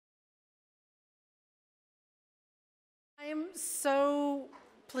so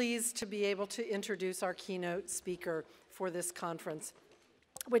pleased to be able to introduce our keynote speaker for this conference,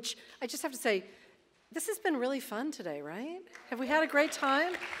 which I just have to say, this has been really fun today, right? Have we had a great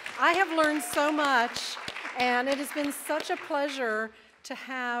time? I have learned so much, and it has been such a pleasure to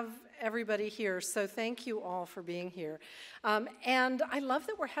have everybody here, so thank you all for being here. And I love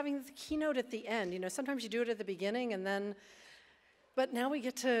that we're having the keynote at the end. You know, sometimes you do it at the beginning and then, but now we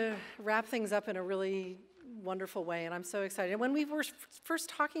get to wrap things up in a really wonderful way, and I'm so excited. And when we were first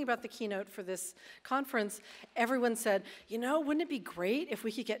talking about the keynote for this conference, everyone said, you know, wouldn't it be great if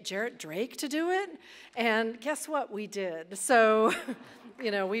we could get Jarret Drake to do it? And guess what? We did. So,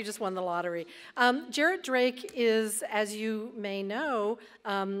 you know, we just won the lottery. Jarret Drake is, as you may know,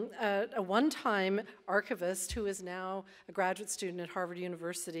 a one-time archivist who is now a graduate student at Harvard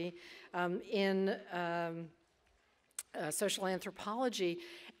University in social anthropology,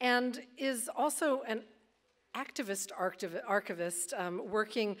 and is also an activist archivist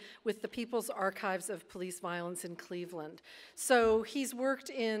working with the People's Archives of Police Violence in Cleveland. So he's worked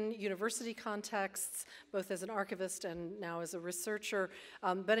in university contexts, both as an archivist and now as a researcher,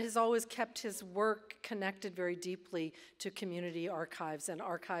 but has always kept his work connected very deeply to community archives, and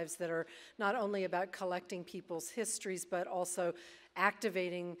archives that are not only about collecting people's histories, but also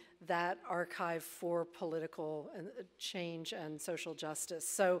activating that archive for political change and social justice.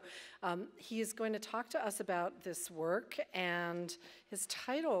 So he is going to talk to us about this work, and his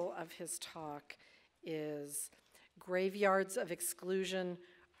title of his talk is Graveyards of Exclusion,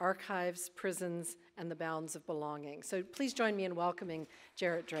 Archives, Prisons, and the Bounds of Belonging. So please join me in welcoming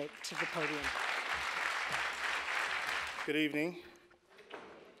Jarret Drake to the podium. Good evening.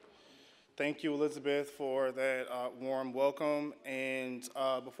 Thank you, Elizabeth, for that warm welcome. And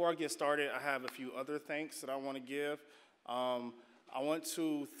before I get started, I have a few other thanks that I want to give. I want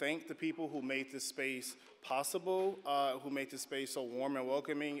to thank the people who made this space possible, who made this space so warm and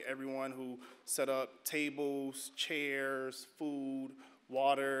welcoming, everyone who set up tables, chairs, food,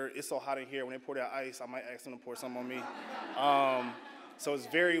 water. It's so hot in here. When they pour that ice, I might ask them to pour some on me. So it's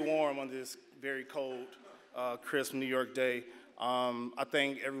very warm on this very cold, crisp New York day. I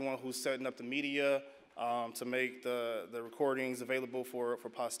thank everyone who's setting up the media to make the recordings available for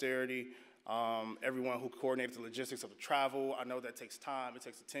posterity, everyone who coordinated the logistics of the travel. I know that takes time, it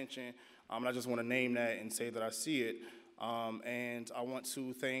takes attention, and I just want to name that and say that I see it. And I want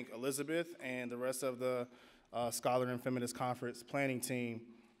to thank Elizabeth and the rest of the Scholar and Feminist Conference planning team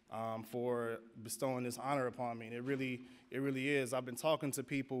for bestowing this honor upon me. And it really is. I've been talking to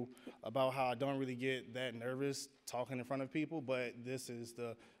people about how I don't really get that nervous talking in front of people, but this is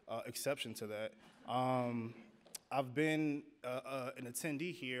the exception to that. I've been an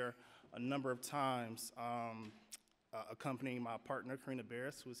attendee here a number of times, accompanying my partner, Karina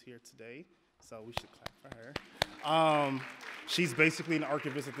Barris, who is here today, so we should clap for her. She's basically an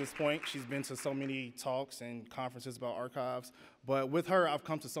archivist at this point. She's been to so many talks and conferences about archives, but with her, I've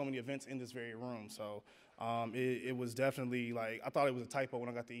come to so many events in this very room, so it was definitely like, I thought it was a typo when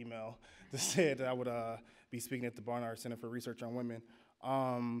I got the email that said that I would be speaking at the Barnard Center for Research on Women.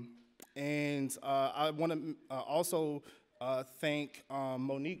 And I want to also thank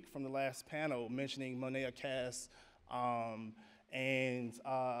Monique from the last panel mentioning Monet Cass, and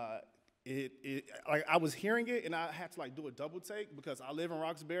like I was hearing it and I had to like do a double take because I live in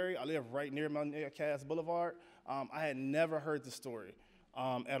Roxbury. I live right near Monet Cass Boulevard. I had never heard the story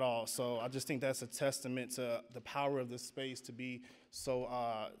at all. So I just think that's a testament to the power of this space to be so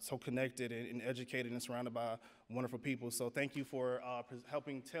connected and educated and surrounded by wonderful people. So thank you for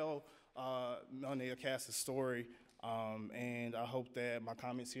helping tell Monet Cass's story. And I hope that my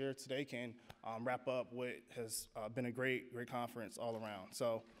comments here today can wrap up what has been a great conference all around.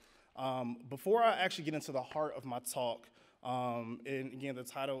 So before I actually get into the heart of my talk, and again, the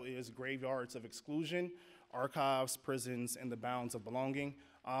title is Graveyards of Exclusion, Archives, Prisons, and the Bounds of Belonging.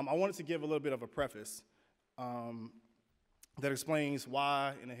 I wanted to give a little bit of a preface that explains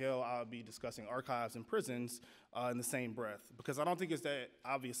why in the hell I'll be discussing archives and prisons in the same breath, because I don't think it's that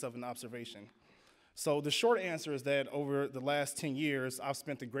obvious of an observation. So the short answer is that over the last 10 years, I've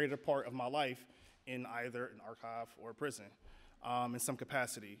spent the greater part of my life in either an archive or a prison in some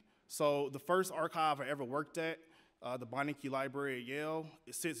capacity. So the first archive I ever worked at, the Beinecke Library at Yale,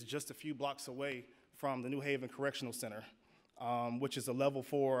 it sits just a few blocks away from the New Haven Correctional Center, which is a level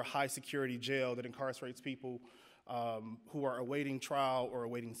 4 high security jail that incarcerates people who are awaiting trial or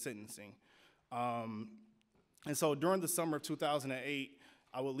awaiting sentencing. And so during the summer of 2008,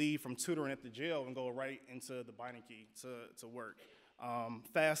 I would leave from tutoring at the jail and go right into the Beinecke to work.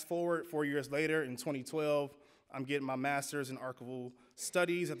 Fast forward 4 years later, in 2012, I'm getting my master's in archival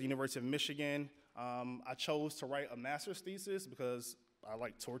studies at the University of Michigan. I chose to write a master's thesis because I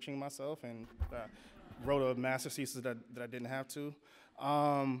like torturing myself, and wrote a master's thesis that I didn't have to.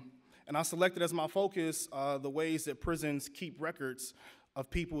 And I selected as my focus the ways that prisons keep records of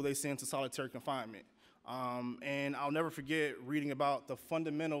people they send to solitary confinement. And I'll never forget reading about the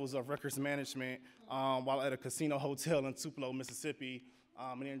fundamentals of records management while at a casino hotel in Tupelo, Mississippi,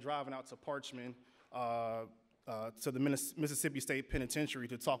 and then driving out to Parchman to the Mississippi State Penitentiary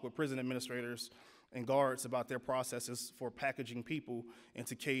to talk with prison administrators and guards about their processes for packaging people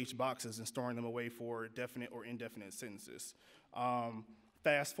into caged boxes and storing them away for definite or indefinite sentences.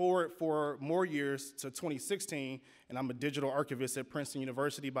 Fast forward for more years to 2016, and I'm a digital archivist at Princeton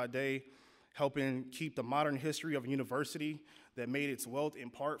University by day, helping keep the modern history of a university that made its wealth in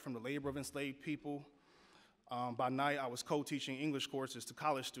part from the labor of enslaved people. By night, I was co-teaching English courses to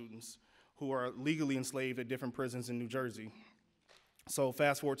college students who are legally enslaved at different prisons in New Jersey. So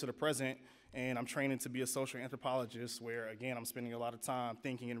fast forward to the present, and I'm training to be a social anthropologist where, again, I'm spending a lot of time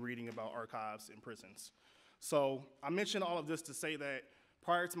thinking and reading about archives in prisons. So I mention all of this to say that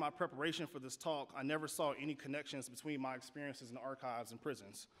prior to my preparation for this talk, I never saw any connections between my experiences in archives and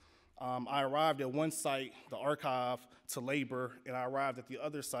prisons. I arrived at one site, the archive, to labor, and I arrived at the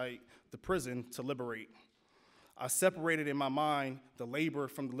other site, the prison, to liberate. I separated in my mind the labor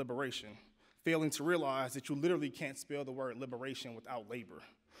from the liberation, failing to realize that you literally can't spell the word liberation without labor.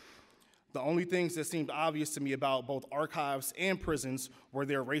 The only things that seemed obvious to me about both archives and prisons were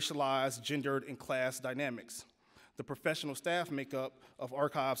their racialized, gendered, and class dynamics. The professional staff makeup of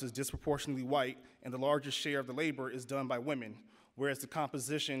archives is disproportionately white, and the largest share of the labor is done by women, whereas the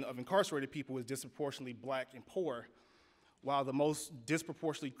composition of incarcerated people is disproportionately black and poor, while the most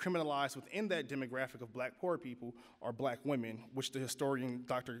disproportionately criminalized within that demographic of black poor people are black women, which the historian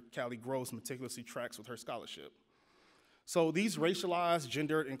Dr. Callie Gross meticulously tracks with her scholarship. So these racialized,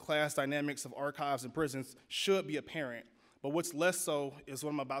 gendered, and class dynamics of archives and prisons should be apparent, but what's less so is what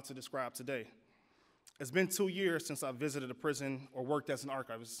I'm about to describe today. It's been 2 years since I visited a prison or worked as an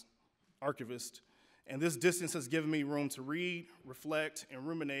archivist, and this distance has given me room to read, reflect, and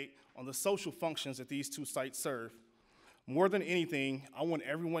ruminate on the social functions that these two sites serve. More than anything, I want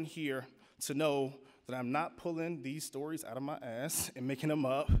everyone here to know that I'm not pulling these stories out of my ass and making them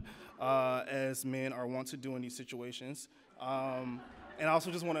up, as men are wont to do in these situations. And I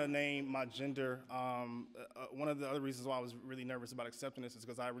also just want to name my gender. One of the other reasons why I was really nervous about accepting this is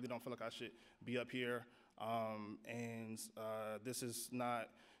because I really don't feel like I should be up here. And this is not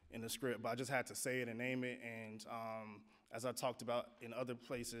in the script, but I just had to say it and name it. And as I talked about in other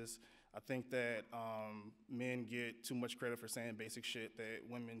places, I think that men get too much credit for saying basic shit that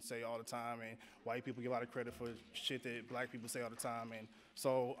women say all the time, and white people get a lot of credit for shit that black people say all the time. And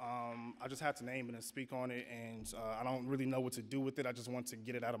so I just had to name it and speak on it, and I don't really know what to do with it. I just want to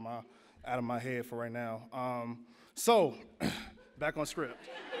get it out of my head for right now. So back on script.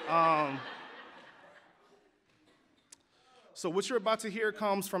 So what you're about to hear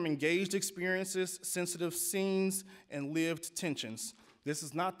comes from engaged experiences, sensitive scenes, and lived tensions. This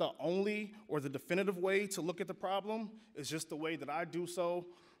is not the only or the definitive way to look at the problem. It's just the way that I do so.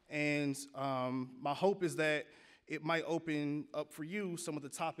 And my hope is that it might open up for you some of the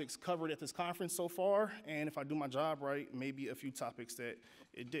topics covered at this conference so far. And if I do my job right, maybe a few topics that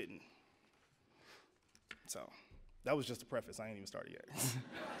it didn't. So that was just a preface. I ain't even started yet.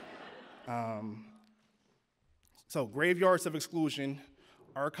 So graveyards of exclusion,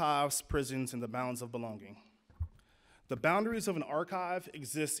 archives, prisons, and the bounds of belonging. The boundaries of an archive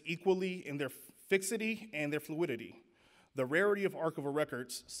exist equally in their fixity and their fluidity. The rarity of archival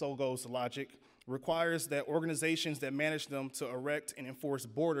records, so goes the logic, requires that organizations that manage them to erect and enforce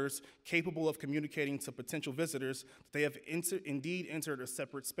borders capable of communicating to potential visitors that they have indeed entered a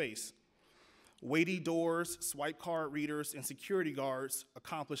separate space. Weighty doors, swipe card readers, and security guards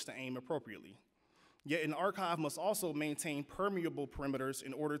accomplish the aim appropriately. Yet an archive must also maintain permeable perimeters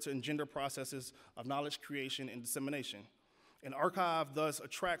in order to engender processes of knowledge creation and dissemination. An archive thus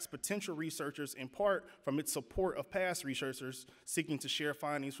attracts potential researchers in part from its support of past researchers seeking to share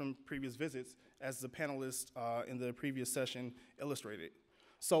findings from previous visits, as the panelists in the previous session illustrated.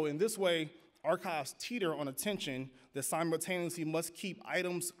 So in this way, archives teeter on a tension that simultaneously must keep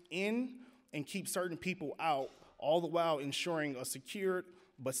items in and keep certain people out, all the while ensuring a secured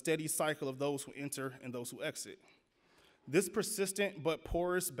but steady cycle of those who enter and those who exit. This persistent but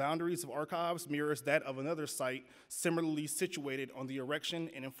porous boundaries of archives mirrors that of another site similarly situated on the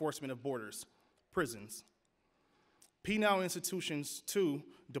erection and enforcement of borders, prisons. Penal institutions, too,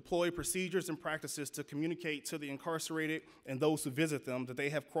 deploy procedures and practices to communicate to the incarcerated and those who visit them that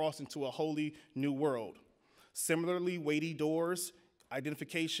they have crossed into a wholly new world. Similarly, weighty doors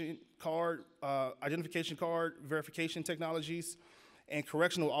identification card verification technologies, and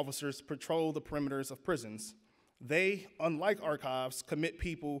correctional officers patrol the perimeters of prisons. They, unlike archives, commit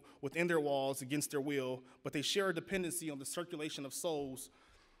people within their walls against their will, but they share a dependency on the circulation of souls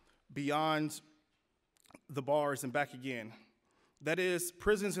beyond the bars and back again. That is,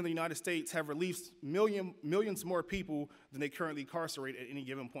 prisons in the United States have released millions more people than they currently incarcerate at any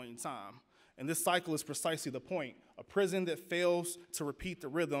given point in time. And this cycle is precisely the point. A prison that fails to repeat the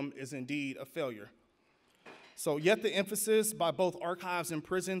rhythm is indeed a failure. So yet the emphasis by both archives and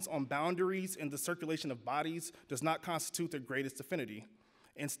prisons on boundaries and the circulation of bodies does not constitute their greatest affinity.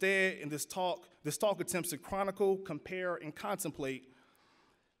 Instead, in this talk attempts to chronicle, compare, and contemplate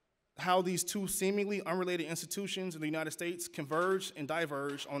how these two seemingly unrelated institutions in the United States converge and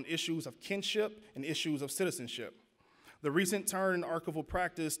diverge on issues of kinship and issues of citizenship. The recent turn in archival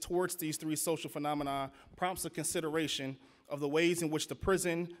practice towards these three social phenomena prompts a consideration of the ways in which the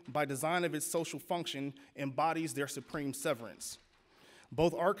prison, by design of its social function, embodies their supreme severance.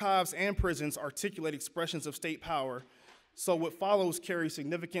 Both archives and prisons articulate expressions of state power, so what follows carries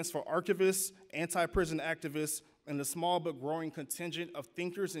significance for archivists, anti-prison activists, and the small but growing contingent of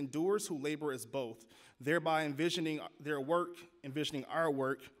thinkers and doers who labor as both, thereby envisioning our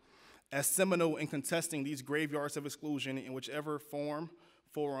work as seminal in contesting these graveyards of exclusion in whichever form,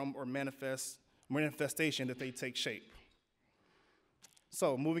 forum, or manifestation that they take shape.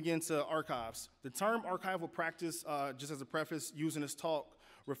 So, moving into archives. The term archival practice, just as a preface, used in this talk,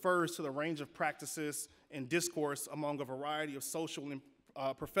 refers to the range of practices and discourse among a variety of social and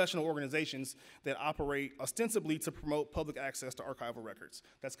professional organizations that operate ostensibly to promote public access to archival records.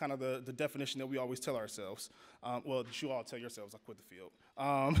 That's kind of the definition that we always tell ourselves. Well, you all tell yourselves, I quit the field.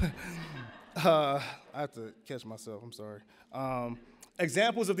 I have to catch myself, I'm sorry.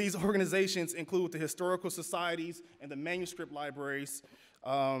 Examples of these organizations include the historical societies and the manuscript libraries,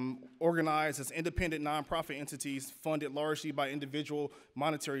 organized as independent nonprofit entities funded largely by individual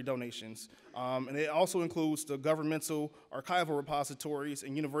monetary donations. And it also includes the governmental archival repositories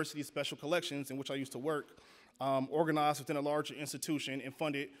and university special collections in which I used to work, organized within a larger institution and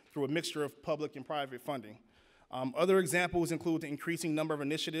funded through a mixture of public and private funding. Other examples include the increasing number of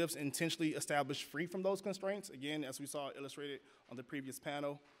initiatives intentionally established free from those constraints, again, as we saw illustrated on the previous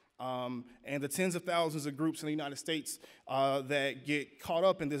panel, and the tens of thousands of groups in the United States that get caught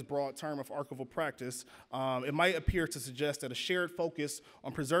up in this broad term of archival practice. It might appear to suggest that a shared focus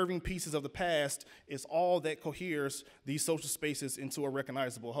on preserving pieces of the past is all that coheres these social spaces into a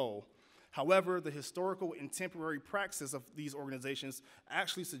recognizable whole. However, the historical and temporary praxis of these organizations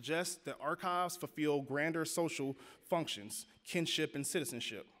actually suggests that archives fulfill grander social functions, kinship and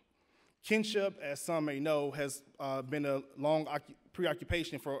citizenship. Kinship, as some may know, has been a long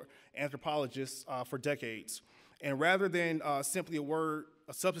preoccupation for anthropologists for decades. And rather than simply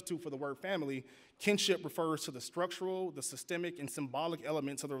a substitute for the word family, kinship refers to the structural, the systemic, and symbolic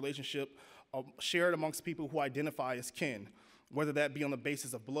elements of the relationship shared amongst people who identify as kin, whether that be on the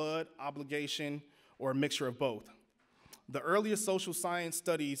basis of blood, obligation, or a mixture of both. The earliest social science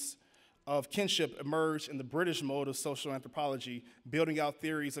studies of kinship emerged in the British mode of social anthropology, building out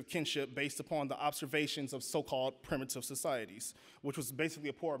theories of kinship based upon the observations of so-called primitive societies, which was basically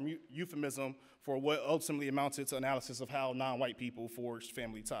a poor euphemism for what ultimately amounted to analysis of how non-white people forged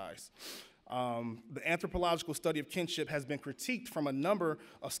family ties. The anthropological study of kinship has been critiqued from a number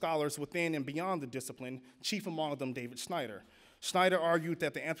of scholars within and beyond the discipline, chief among them David Schneider. Schneider argued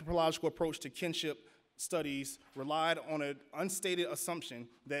that the anthropological approach to kinship studies relied on an unstated assumption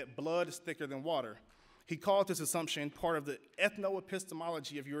that blood is thicker than water. He called this assumption part of the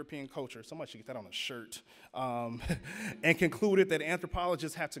ethno-epistemology of European culture. Somebody should get that on a shirt. And concluded that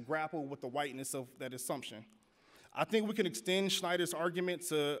anthropologists had to grapple with the whiteness of that assumption. I think we can extend Schneider's argument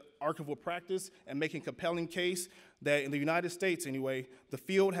to archival practice and make a compelling case that in the United States, anyway, the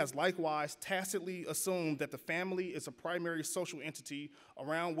field has likewise tacitly assumed that the family is a primary social entity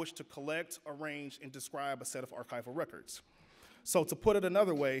around which to collect, arrange, and describe a set of archival records. So to put it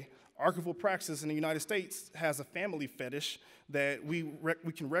another way, archival practice in the United States has a family fetish that we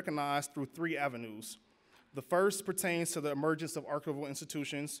can recognize through three avenues. The first pertains to the emergence of archival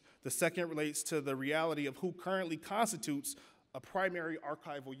institutions. The second relates to the reality of who currently constitutes a primary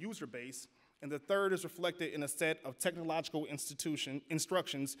archival user base. And the third is reflected in a set of technological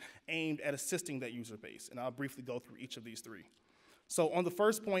instructions aimed at assisting that user base. And I'll briefly go through each of these three. So on the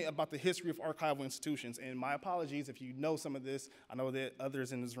first point about the history of archival institutions, and my apologies if you know some of this, I know that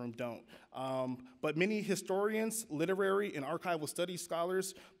others in this room don't. But many historians, literary, and archival studies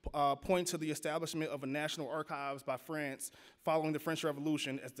scholars point to the establishment of a national archives by France following the French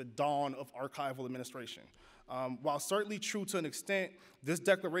Revolution as the dawn of archival administration. While certainly true to an extent, this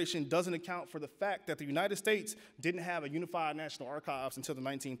declaration doesn't account for the fact that the United States didn't have a unified national archives until the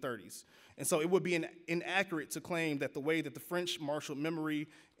 1930s. And so it would be inaccurate to claim that the way that the French marshaled memory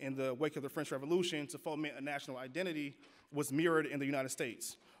in the wake of the French Revolution to foment a national identity was mirrored in the United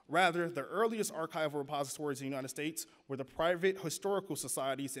States. Rather, the earliest archival repositories in the United States were the private historical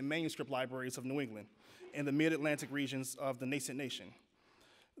societies and manuscript libraries of New England and the mid-Atlantic regions of the nascent nation.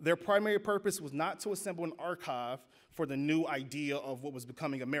 Their primary purpose was not to assemble an archive for the new idea of what was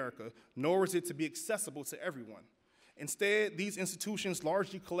becoming America, nor was it to be accessible to everyone. Instead, these institutions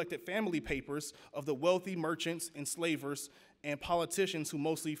largely collected family papers of the wealthy merchants, enslavers, and politicians who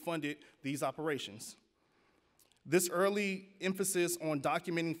mostly funded these operations. This early emphasis on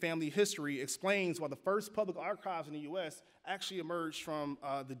documenting family history explains why the first public archives in the US actually emerged from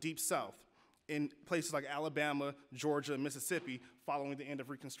the Deep South in places like Alabama, Georgia, and Mississippi following the end of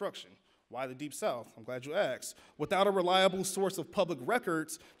Reconstruction. Why the Deep South? I'm glad you asked. Without a reliable source of public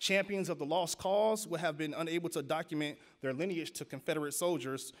records, champions of the lost cause would have been unable to document their lineage to Confederate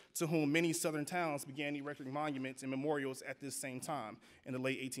soldiers, to whom many Southern towns began erecting monuments and memorials at this same time in the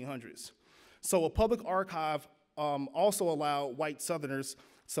late 1800s. So a public archive also allowed white Southerners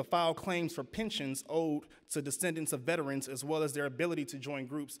to file claims for pensions owed to descendants of veterans, as well as their ability to join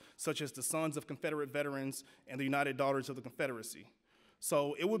groups such as the Sons of Confederate Veterans and the United Daughters of the Confederacy.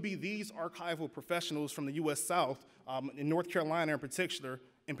 So it would be these archival professionals from the US South, in North Carolina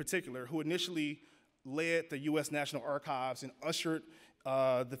in particular, who initially led the US National Archives and ushered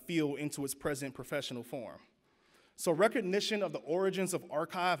the field into its present professional form. So recognition of the origins of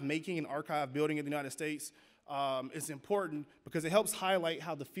archive making and archive building in the United States is important because it helps highlight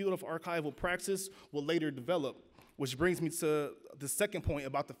how the field of archival praxis will later develop, which brings me to the second point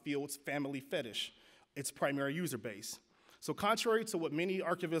about the field's family fetish, its primary user base. So contrary to what many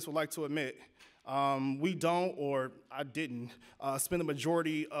archivists would like to admit, we don't, or I didn't, spend the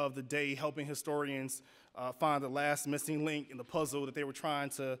majority of the day helping historians find the last missing link in the puzzle that they were trying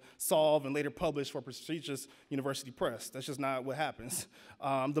to solve and later publish for prestigious university press. That's just not what happens.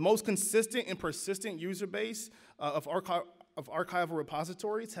 The most consistent and persistent user base of archival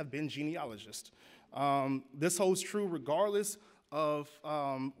repositories have been genealogists. This holds true regardless of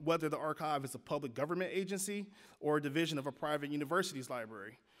whether the archive is a public government agency or a division of a private university's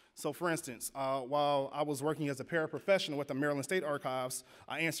library. So for instance, while I was working as a paraprofessional at the Maryland State Archives,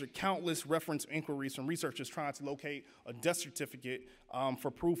 I answered countless reference inquiries from researchers trying to locate a death certificate for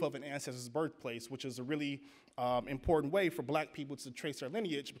proof of an ancestor's birthplace, which is a really important way for Black people to trace their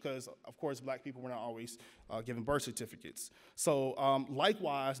lineage because, of course, Black people were not always given birth certificates. So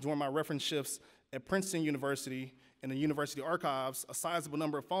likewise, during my reference shifts at Princeton University and the university archives, a sizable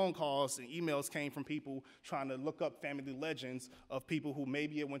number of phone calls and emails came from people trying to look up family legends of people who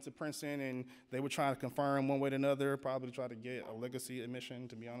maybe went to Princeton and they were trying to confirm one way or another, probably try to get a legacy admission,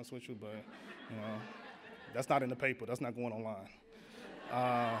 to be honest with you, but you know, that's not in the paper, that's not going online.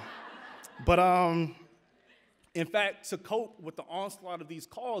 In fact, to cope with the onslaught of these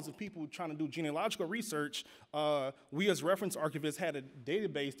calls of people trying to do genealogical research, we as reference archivists had a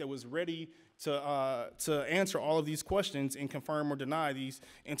database that was ready to answer all of these questions and confirm or deny these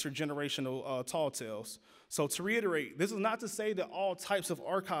intergenerational tall tales. So to reiterate, this is not to say that all types of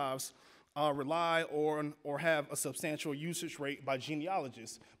archives rely on or have a substantial usage rate by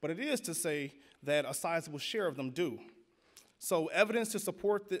genealogists, but it is to say that a sizable share of them do. So evidence to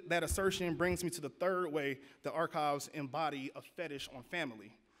support that assertion brings me to the third way that archives embody a fetish on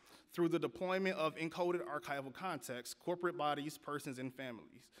family, through the deployment of encoded archival context, corporate bodies, persons, and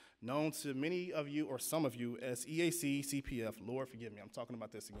families, known to many of you or some of you as EAC, CPF. Lord, forgive me, I'm talking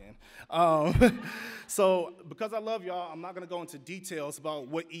about this again. So because I love y'all, I'm not gonna go into details about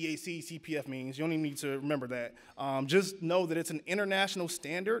what EAC, CPF means. You don't even need to remember that. Just know that it's an international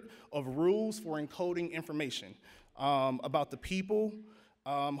standard of rules for encoding information about the people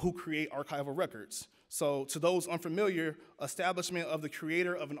who create archival records. So to those unfamiliar, establishment of the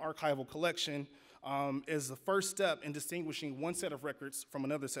creator of an archival collection is the first step in distinguishing one set of records from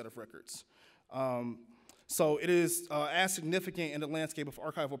another set of records. So it is as significant in the landscape of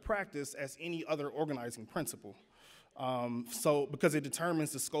archival practice as any other organizing principle. Because it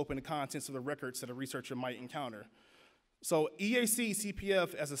determines the scope and the contents of the records that a researcher might encounter. So EAC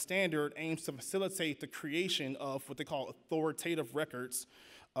CPF as a standard aims to facilitate the creation of what they call authoritative records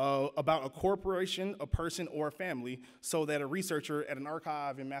about a corporation, a person, or a family, so that a researcher at an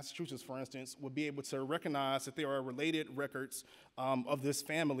archive in Massachusetts, for instance, would be able to recognize that there are related records of this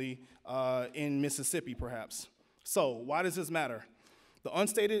family in Mississippi, perhaps. So why does this matter? The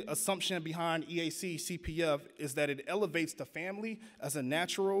unstated assumption behind EAC-CPF is that it elevates the family as a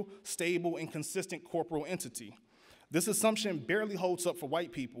natural, stable, and consistent corporal entity. This assumption barely holds up for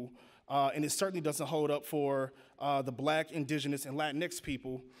white people, and it certainly doesn't hold up for the Black, Indigenous, and Latinx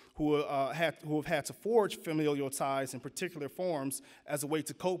people who have had to forge familial ties in particular forms as a way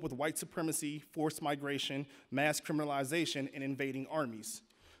to cope with white supremacy, forced migration, mass criminalization, and invading armies.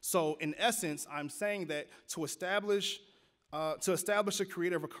 So in essence, I'm saying that to establish a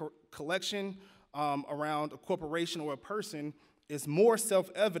creative collection around a corporation or a person is more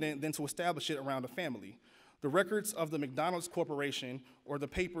self-evident than to establish it around a family. The records of the McDonald's Corporation or the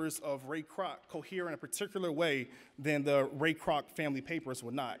papers of Ray Kroc cohere in a particular way than the Ray Kroc family papers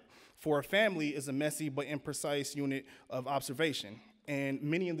would not. For a family is a messy but imprecise unit of observation. And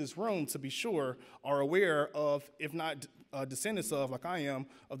many in this room, to be sure, are aware of, if not descendants of, like I am,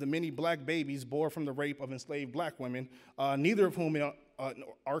 of the many Black babies born from the rape of enslaved Black women, neither of whom an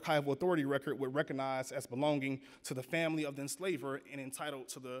archival authority record would recognize as belonging to the family of the enslaver and entitled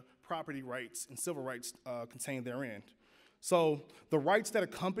to the property rights and civil rights contained therein. So the rights that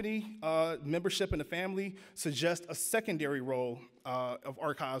accompany membership in the family suggest a secondary role of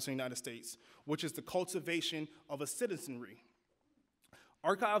archives in the United States, which is the cultivation of a citizenry.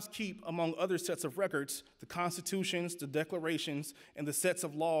 Archives keep, among other sets of records, the constitutions, the declarations, and the sets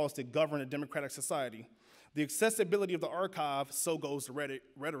of laws that govern a democratic society. The accessibility of the archive, so goes the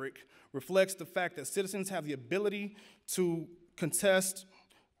rhetoric, reflects the fact that citizens have the ability to contest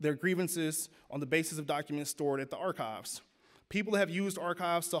their grievances on the basis of documents stored at the archives. People have used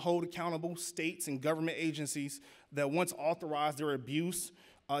archives to hold accountable states and government agencies that once authorized their abuse,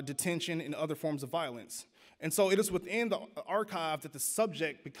 detention, and other forms of violence. And so it is within the archive that the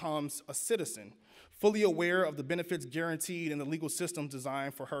subject becomes a citizen, fully aware of the benefits guaranteed in the legal system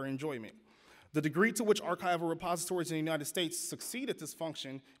designed for her enjoyment. The degree to which archival repositories in the United States succeed at this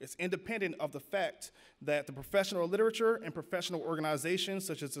function is independent of the fact that the professional literature and professional organizations,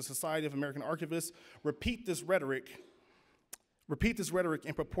 such as the Society of American Archivists, repeat this rhetoric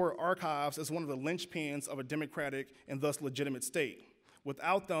and purport archives as one of the linchpins of a democratic and thus legitimate state.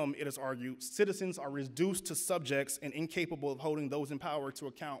 Without them, it is argued, citizens are reduced to subjects and incapable of holding those in power to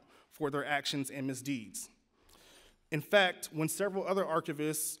account for their actions and misdeeds. In fact, when several other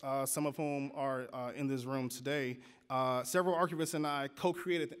archivists, some of whom are in this room today, several archivists and I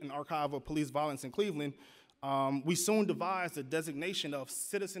co-created an archive of police violence in Cleveland, we soon devised the designation of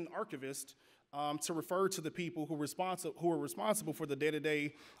citizen archivist to refer to the people who were responsible for the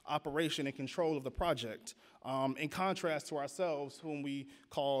day-to-day operation and control of the project, in contrast to ourselves, whom we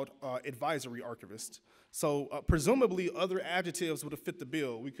called advisory archivists. So presumably other adjectives would have fit the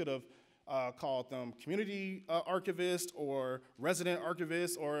bill. We could have called them community archivist or resident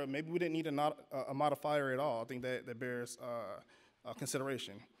archivist, or maybe we didn't need a modifier at all. I think that bears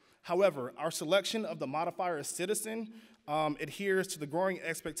consideration. However, our selection of the modifier citizen adheres to the growing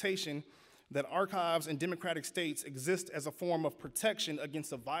expectation that archives in democratic states exist as a form of protection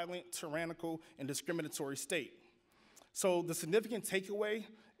against a violent, tyrannical, and discriminatory state. So the significant takeaway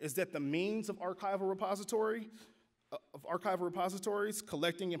is that the means of archival repositories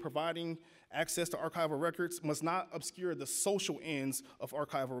collecting and providing access to archival records must not obscure the social ends of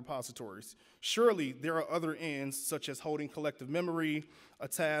archival repositories. Surely there are other ends, such as holding collective memory, a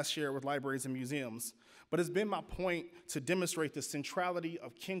task shared with libraries and museums. But it's been my point to demonstrate the centrality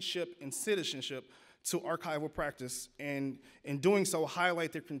of kinship and citizenship to archival practice, and in doing so,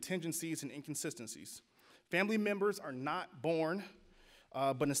 highlight their contingencies and inconsistencies. Family members are not born,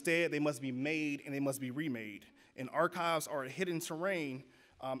 but instead they must be made and they must be remade. And archives are a hidden terrain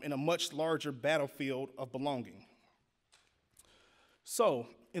in a much larger battlefield of belonging. So,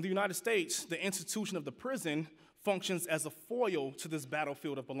 in the United States, the institution of the prison functions as a foil to this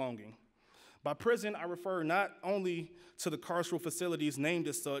battlefield of belonging. By prison, I refer not only to the carceral facilities named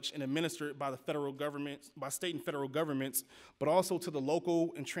as such and administered by the federal government, by state and federal governments, but also to the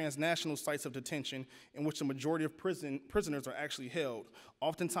local and transnational sites of detention in which the majority of prisoners are actually held,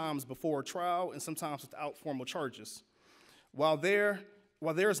 oftentimes before a trial and sometimes without formal charges. While there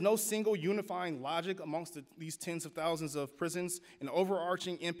is no single unifying logic amongst these tens of thousands of prisons, an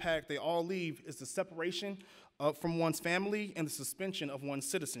overarching impact they all leave is the separation from one's family and the suspension of one's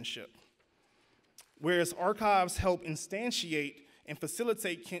citizenship. Whereas archives help instantiate and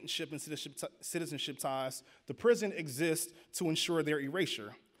facilitate kinship and citizenship ties, the prison exists to ensure their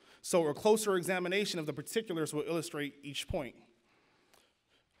erasure. So a closer examination of the particulars will illustrate each point.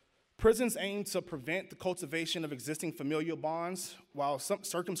 Prisons aim to prevent the cultivation of existing familial bonds while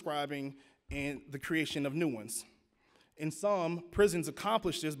circumscribing in the creation of new ones. In some, prisons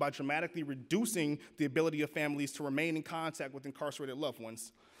accomplish this by dramatically reducing the ability of families to remain in contact with incarcerated loved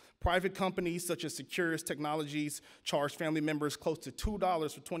ones. Private companies such as Securus Technologies charge family members close to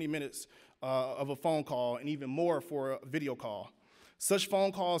 $2 for 20 minutes of a phone call and even more for a video call. Such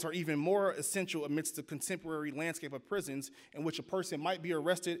phone calls are even more essential amidst the contemporary landscape of prisons in which a person might be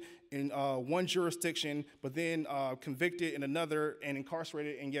arrested in one jurisdiction, but then convicted in another and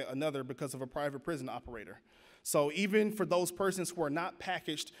incarcerated in yet another because of a private prison operator. So even for those persons who are not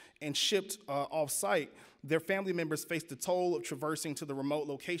packaged and shipped off-site, their family members face the toll of traversing to the remote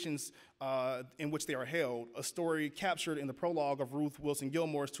locations in which they are held, a story captured in the prologue of Ruth Wilson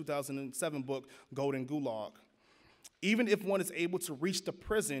Gilmore's 2007 book, Golden Gulag. Even if one is able to reach the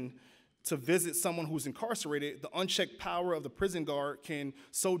prison to visit someone who's incarcerated, the unchecked power of the prison guard can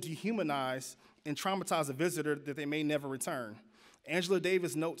so dehumanize and traumatize a visitor that they may never return. Angela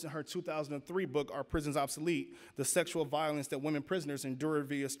Davis notes in her 2003 book, Are Prisons Obsolete?, the sexual violence that women prisoners endure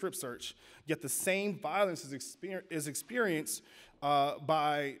via strip search. Yet the same violence is experienced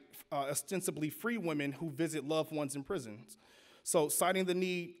by ostensibly free women who visit loved ones in prisons. So citing the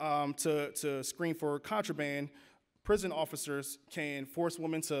need to screen for contraband, prison officers can force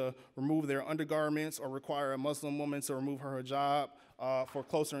women to remove their undergarments or require a Muslim woman to remove her hijab for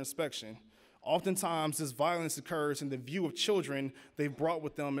closer inspection. Oftentimes, this violence occurs in the view of children they've brought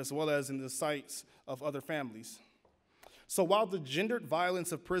with them, as well as in the sights of other families. So while the gendered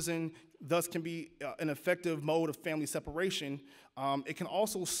violence of prison thus can be an effective mode of family separation, it can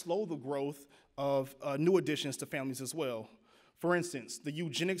also slow the growth of new additions to families as well. For instance, the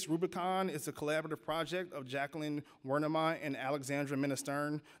Eugenics Rubicon is a collaborative project of Jacqueline Wernemont and Alexandra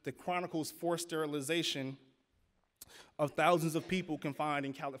Ministern that chronicles forced sterilization of thousands of people confined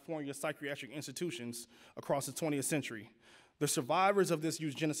in California psychiatric institutions across the 20th century. The survivors of this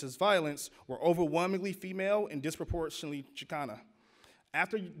eugenicist violence were overwhelmingly female and disproportionately Chicana.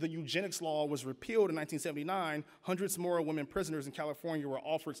 After the eugenics law was repealed in 1979, hundreds more women prisoners in California were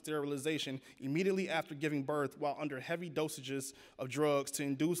offered sterilization immediately after giving birth while under heavy dosages of drugs to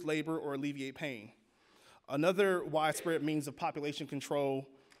induce labor or alleviate pain. Another widespread means of population control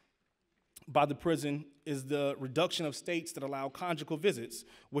by the prison is the reduction of states that allow conjugal visits,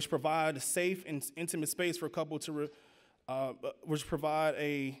 which provide a safe and intimate space for a couple to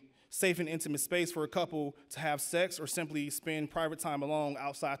have sex or simply spend private time alone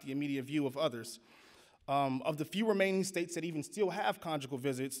outside the immediate view of others. Of the few remaining states that even still have conjugal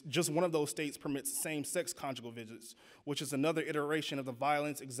visits, just one of those states permits same-sex conjugal visits, which is another iteration of the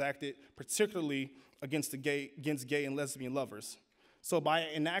violence exacted, particularly against gay and lesbian lovers. So by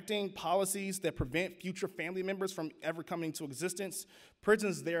enacting policies that prevent future family members from ever coming into existence,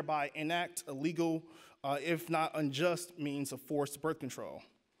 prisons thereby enact a legal, if not unjust, means of forced birth control.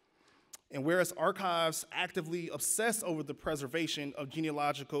 And whereas archives actively obsess over the preservation of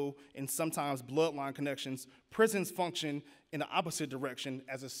genealogical and sometimes bloodline connections, prisons function in the opposite direction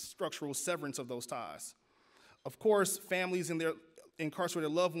as a structural severance of those ties. Of course, families and their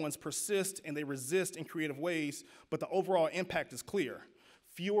incarcerated loved ones persist and they resist in creative ways, but the overall impact is clear.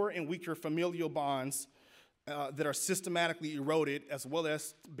 Fewer and weaker familial bonds that are systematically eroded, as well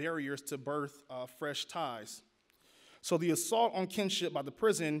as barriers to birth fresh ties. So the assault on kinship by the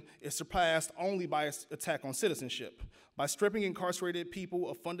prison is surpassed only by its attack on citizenship. By stripping incarcerated people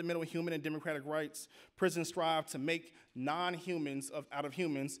of fundamental human and democratic rights, prisons strive to make non-humans out of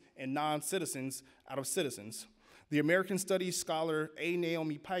humans and non-citizens out of citizens. The American Studies scholar A.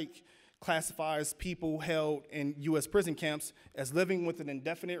 Naomi Pike classifies people held in U.S. prison camps as living with an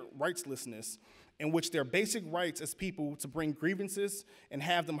indefinite rightslessness, in which their basic rights as people to bring grievances and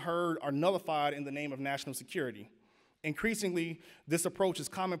have them heard are nullified in the name of national security. Increasingly, this approach is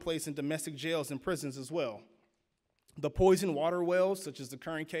commonplace in domestic jails and prisons as well. The poisoned water wells, such as the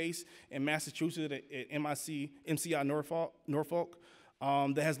current case in Massachusetts at MCI Norfolk,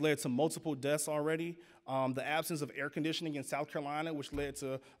 that has led to multiple deaths already. The absence of air conditioning in South Carolina, which led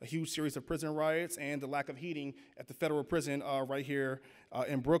to a huge series of prison riots, and the lack of heating at the federal prison right here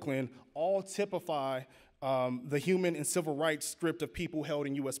in Brooklyn, all typify the human and civil rights stripped of people held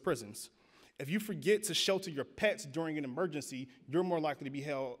in U.S. prisons. If you forget to shelter your pets during an emergency, you're more likely to be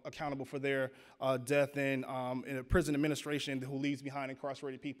held accountable for their death than in a prison administration who leaves behind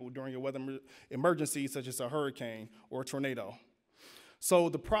incarcerated people during a weather emergency, such as a hurricane or a tornado. So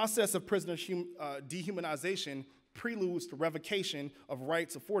the process of prisoner dehumanization preludes to revocation of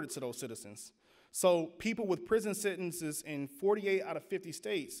rights afforded to those citizens. So people with prison sentences in 48 out of 50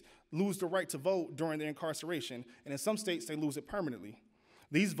 states lose the right to vote during their incarceration, and in some states they lose it permanently.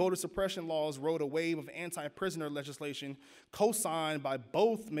 These voter suppression laws rode a wave of anti-prisoner legislation co-signed by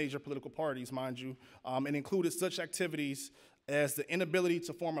both major political parties, mind you, and included such activities as the inability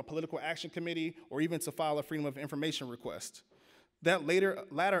to form a political action committee or even to file a Freedom of Information request. That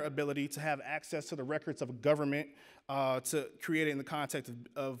latter ability to have access to the records of a government, to create it in the context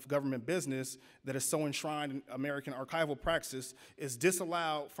of government business that is so enshrined in American archival praxis, is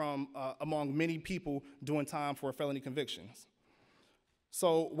disallowed from among many people doing time for felony convictions.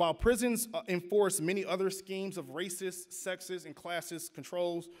 So while prisons enforce many other schemes of racist, sexist, and classist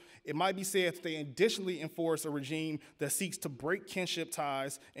controls, it might be said that they additionally enforce a regime that seeks to break kinship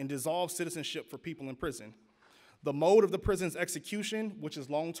ties and dissolve citizenship for people in prison. The mode of the prison's execution, which is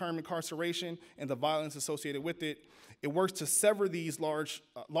long-term incarceration and the violence associated with it, it works to sever these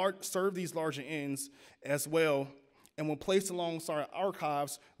serve these larger ends as well, and when placed alongside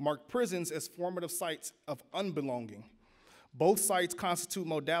archives, mark prisons as formative sites of unbelonging. Both sites constitute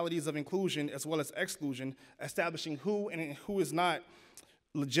modalities of inclusion as well as exclusion, establishing who and who is not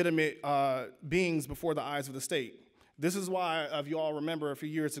legitimate beings before the eyes of the state. This is why, if you all remember a few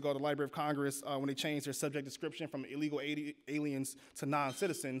years ago, the Library of Congress, when they changed their subject description from illegal aliens to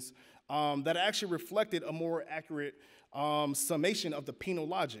non-citizens, that actually reflected a more accurate summation of the penal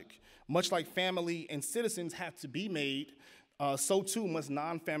logic. Much like family and citizens have to be made, so too must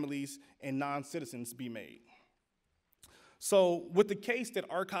non-families and non-citizens be made. So with the case that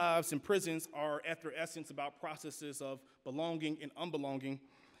archives and prisons are at their essence about processes of belonging and unbelonging,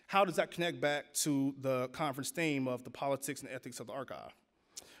 how does that connect back to the conference theme of the politics and ethics of the archive?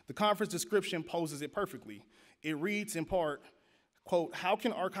 The conference description poses it perfectly. It reads in part, quote, "How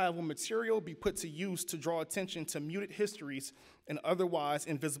can archival material be put to use to draw attention to muted histories and otherwise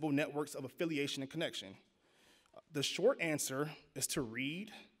invisible networks of affiliation and connection?" The short answer is to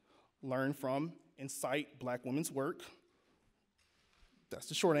read, learn from, and cite Black women's work. That's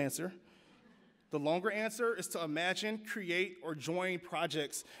the short answer. The longer answer is to imagine, create, or join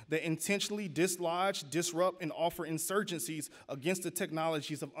projects that intentionally dislodge, disrupt, and offer insurgencies against the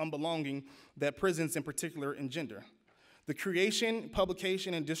technologies of unbelonging that prisons in particular engender. The creation,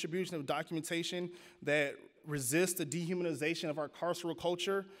 publication, and distribution of documentation that resists the dehumanization of our carceral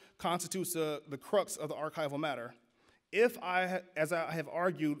culture constitutes the crux of the archival matter. If, as I have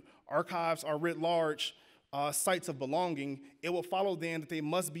argued, archives are writ large sites of belonging, it will follow then that they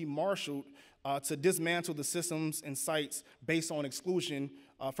must be marshaled to dismantle the systems and sites based on exclusion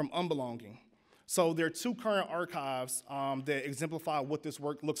from unbelonging. So there are two current archives that exemplify what this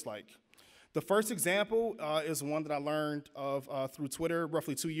work looks like. The first example is one that I learned of through Twitter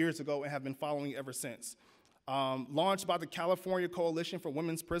roughly 2 years ago and have been following ever since. Launched by the California Coalition for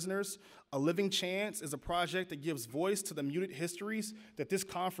Women's Prisoners, A Living Chance is a project that gives voice to the muted histories that this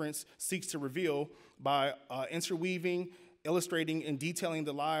conference seeks to reveal by interweaving, illustrating, and detailing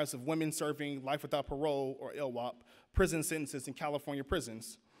the lives of women serving life without parole, or LWOP, prison sentences in California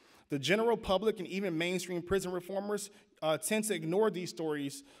prisons. The general public and even mainstream prison reformers tend to ignore these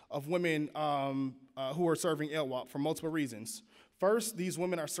stories of women who are serving LWOP for multiple reasons. First, these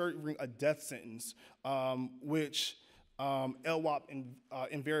women are serving a death sentence, which LWOP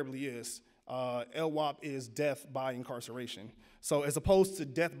invariably is. LWOP is death by incarceration. So as opposed to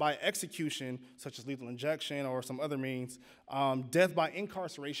death by execution, such as lethal injection or some other means, death by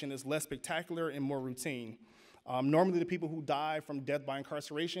incarceration is less spectacular and more routine. Normally the people who die from death by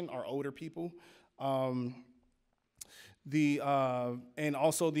incarceration are older people. And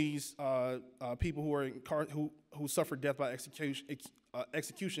also these people who are who suffer death by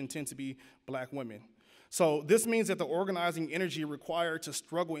execution tend to be Black women. So this means that the organizing energy required to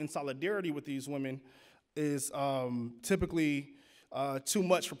struggle in solidarity with these women is typically too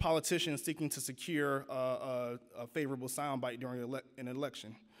much for politicians seeking to secure a favorable soundbite during an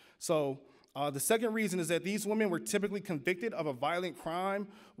election. So the second reason is that these women were typically convicted of a violent crime,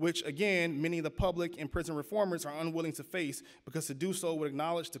 which again, many of the public and prison reformers are unwilling to face because to do so would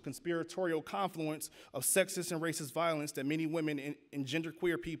acknowledge the conspiratorial confluence of sexist and racist violence that many women and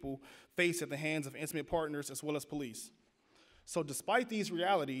genderqueer people face at the hands of intimate partners as well as police. So despite these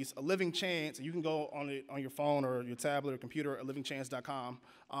realities, A Living Chance, you can go on your phone or your tablet or computer, alivingchance.com,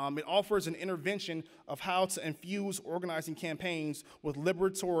 it offers an intervention of how to infuse organizing campaigns with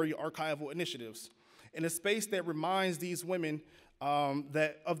liberatory archival initiatives. In a space that reminds these women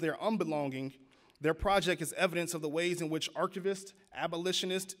that of their unbelonging, their project is evidence of the ways in which archivists,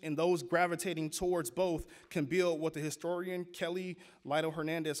 abolitionists, and those gravitating towards both can build what the historian Kelly Lido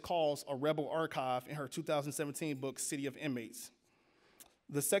Hernandez calls a rebel archive in her 2017 book, City of Inmates.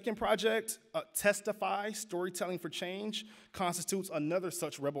 The second project, Testify, Storytelling for Change, constitutes another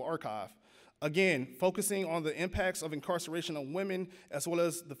such rebel archive. Again, focusing on the impacts of incarceration on women as well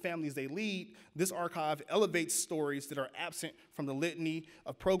as the families they lead, this archive elevates stories that are absent from the litany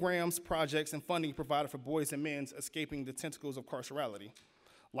of programs, projects, and funding provided for boys and men escaping the tentacles of carcerality.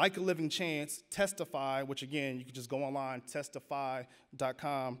 Like A Living Chance, Testify, which again, you can just go online,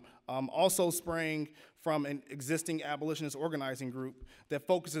 testify.com, also sprang from an existing abolitionist organizing group that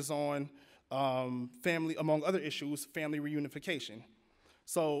focuses on family, among other issues, family reunification.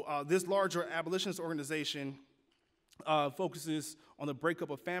 So this larger abolitionist organization focuses on the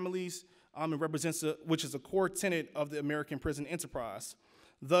breakup of families and represents, which is a core tenet of the American prison enterprise.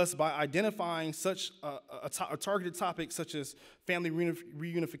 Thus, by identifying such a targeted topic such as family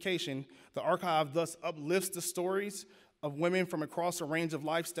reunification, the archive thus uplifts the stories of women from across a range of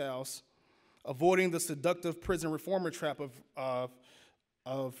lifestyles, avoiding the seductive prison reformer trap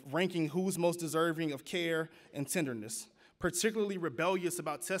of ranking who's most deserving of care and tenderness. Particularly rebellious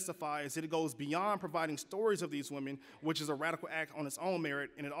about Testify as it goes beyond providing stories of these women, which is a radical act on its own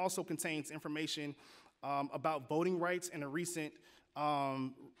merit, and it also contains information about voting rights and a recent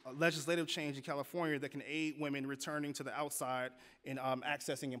legislative change in California that can aid women returning to the outside in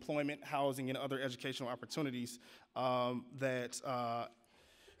accessing employment, housing, and other educational opportunities that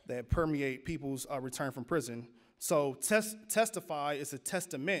permeate people's return from prison. So Testify is a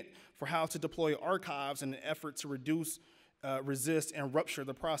testament for how to deploy archives in an effort to reduce, resist, and rupture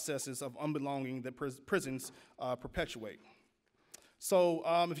the processes of unbelonging that prisons perpetuate. So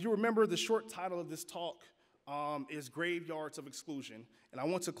if you remember, the short title of this talk is Graveyards of Exclusion, and I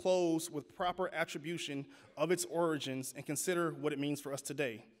want to close with proper attribution of its origins and consider what it means for us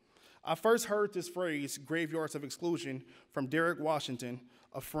today. I first heard this phrase, Graveyards of Exclusion, from Derek Washington,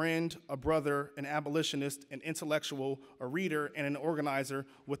 a friend, a brother, an abolitionist, an intellectual, a reader, and an organizer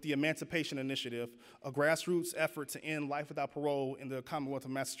with the Emancipation Initiative, a grassroots effort to end life without parole in the Commonwealth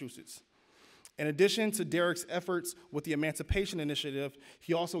of Massachusetts. In addition to Derek's efforts with the Emancipation Initiative,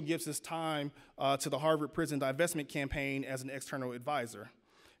 he also gives his time to the Harvard Prison Divestment Campaign as an external advisor.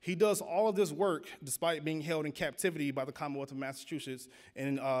 He does all of this work despite being held in captivity by the Commonwealth of Massachusetts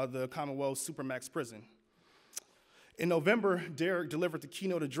in the Commonwealth Supermax prison. In November, Derek delivered the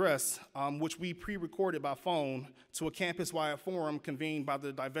keynote address, which we pre-recorded by phone, to a campus-wide forum convened by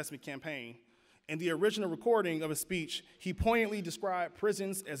the divestment campaign. In the original recording of his speech, he poignantly described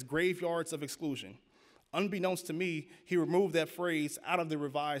prisons as graveyards of exclusion. Unbeknownst to me, he removed that phrase out of the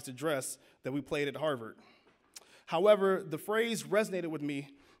revised address that we played at Harvard. However, the phrase resonated with me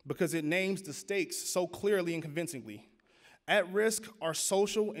because it names the stakes so clearly and convincingly. At risk are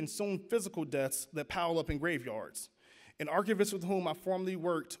social and soon physical deaths that pile up in graveyards. An archivist with whom I formerly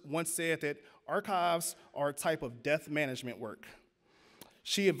worked once said that archives are a type of death management work.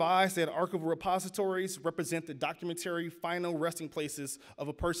 She advised that archival repositories represent the documentary final resting places of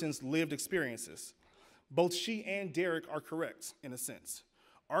a person's lived experiences. Both she and Derek are correct, in a sense.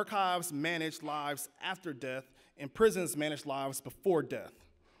 Archives manage lives after death, and prisons manage lives before death.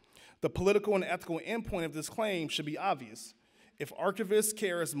 The political and ethical endpoint of this claim should be obvious. If archivists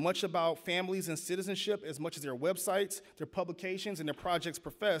care as much about families and citizenship as much as their websites, their publications, and their projects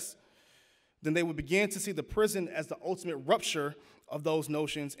profess, then they would begin to see the prison as the ultimate rupture of those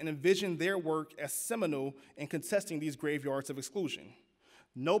notions and envision their work as seminal in contesting these graveyards of exclusion.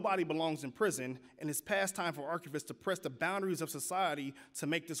 Nobody belongs in prison, and it's past time for archivists to press the boundaries of society to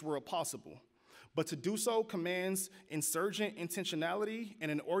make this world possible. But to do so commands insurgent intentionality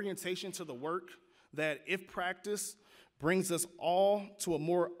and an orientation to the work that, if practiced, brings us all to a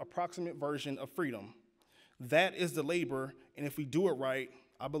more approximate version of freedom. That is the labor, and if we do it right,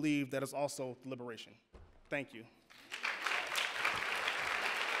 I believe that is also the liberation. Thank you.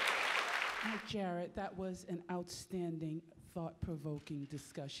 Hi, Jarret. That was an outstanding, thought-provoking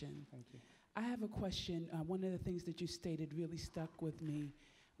discussion. Thank you. I have a question. One of the things that you stated really stuck with me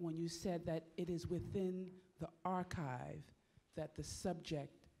when you said that it is within the archive that the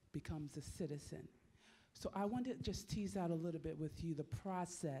subject becomes a citizen. So I want to just tease out a little bit with you the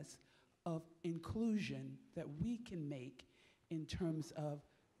process of inclusion that we can make in terms of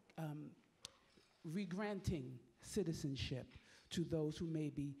regranting citizenship to those who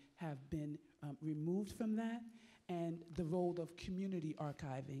maybe have been removed from that, and the role of community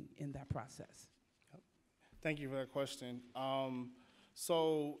archiving in that process. Thank you for that question.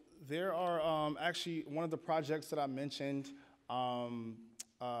 So there are actually one of the projects that I mentioned,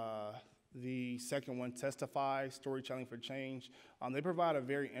 the second one, Testify, Storytelling for Change. They provide a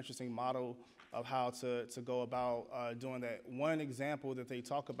very interesting model of how to go about doing that. One example that they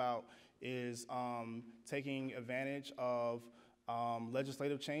talk about is taking advantage of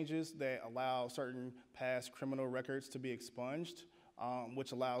legislative changes that allow certain past criminal records to be expunged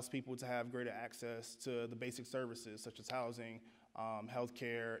which allows people to have greater access to the basic services such as housing,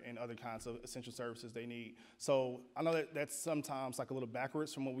 healthcare, and other kinds of essential services they need. So I know that that's sometimes like a little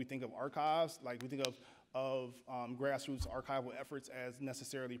backwards from what we think of archives. Like we think of grassroots archival efforts as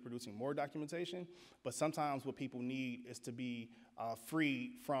necessarily producing more documentation, but sometimes what people need is to be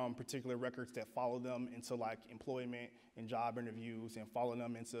free from particular records that follow them into like employment and job interviews and follow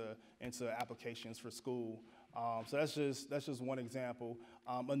them into applications for school. So that's just one example.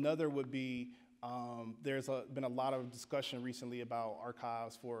 Another would be there's been a lot of discussion recently about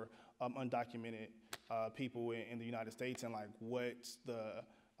archives for undocumented people in the United States, and like what's the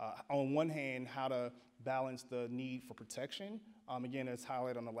on one hand, how to balance the need for protection, again, as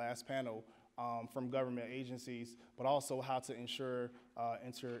highlighted on the last panel, from government agencies, but also how to ensure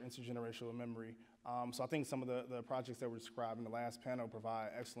intergenerational memory. So I think some of the projects that were described in the last panel provide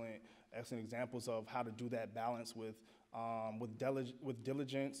excellent examples of how to do that balance with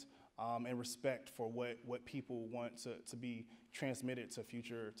diligence and respect for what people want to be transmitted to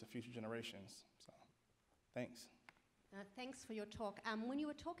future generations. So, thanks. Thanks for your talk. When you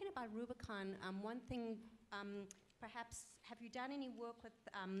were talking about Rubicon, one thing, perhaps, have you done any work with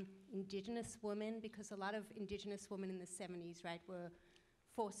indigenous women? Because a lot of indigenous women in the 70s, right, were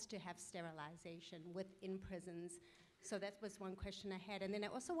forced to have sterilization within prisons. So that was one question I had. And then I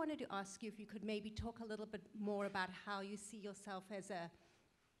also wanted to ask you if you could maybe talk a little bit more about how you see yourself as a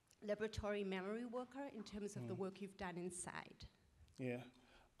liberatory memory worker in terms of the work you've done inside. Yeah.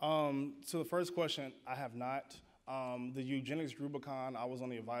 So the first question, I have not. The Eugenics Rubicon, I was on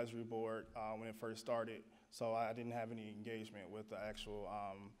the advisory board when it first started, so I didn't have any engagement with the actual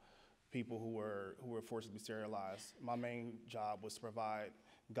people who were forced to be sterilized. My main job was to provide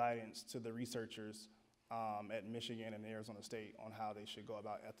guidance to the researchers at Michigan and Arizona State on how they should go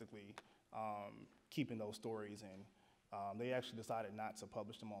about ethically keeping those stories, and they actually decided not to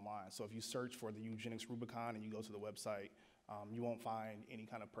publish them online. So if you search for the Eugenics Rubicon and you go to the website, you won't find any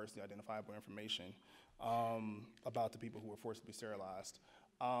kind of personally identifiable information about the people who were forced to be sterilized.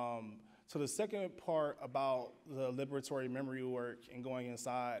 So the second part about the liberatory memory work and going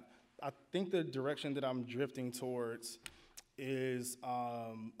inside, I think the direction that I'm drifting towards is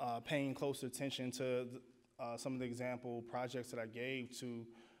paying close attention to some of the example projects that I gave to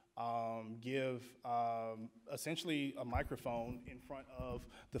give essentially a microphone in front of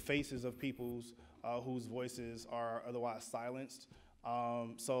the faces of people's whose voices are otherwise silenced.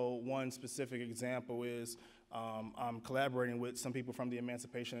 So one specific example is I'm collaborating with some people from the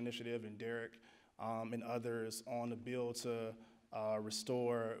Emancipation Initiative and Derek and others on a bill to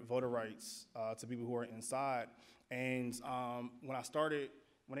restore voter rights to people who are inside. And when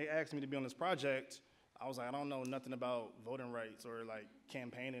they asked me to be on this project, I was like, I don't know nothing about voting rights or like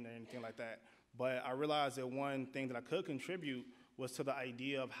campaigning or anything like that. But I realized that one thing that I could contribute was to the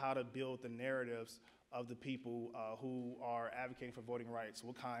idea of how to build the narratives of the people who are advocating for voting rights.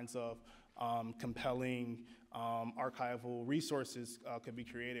 What kinds of compelling archival resources could be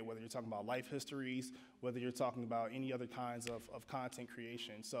created, whether you're talking about life histories, whether you're talking about any other kinds of content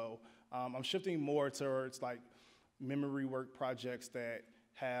creation. So I'm shifting more towards like memory work projects that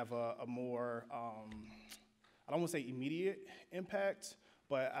have a more, I don't want to say immediate impact,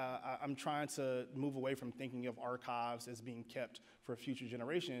 but I'm trying to move away from thinking of archives as being kept for future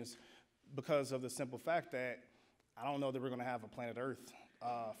generations because of the simple fact that I don't know that we're going to have a planet Earth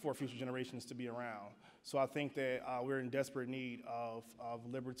for future generations to be around. So I think that we're in desperate need of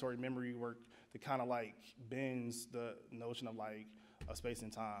liberatory memory work that kind of like bends the notion of like a space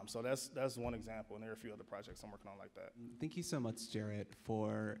and time. So that's one example, and there are a few other projects I'm working on like that. Thank you so much, Jarret,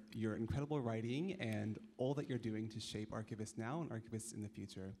 for your incredible writing and all that you're doing to shape archivists now and archivists in the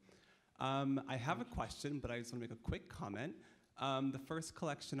future. I have a question, but I just want to make a quick comment. The first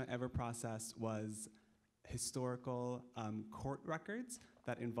collection I ever processed was historical court records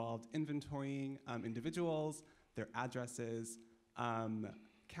that involved inventorying individuals, their addresses,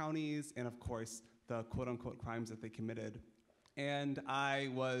 counties, and of course, the quote-unquote crimes that they committed. And I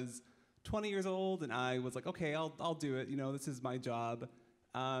was 20 years old, and I was like, okay, I'll do it. You know, this is my job.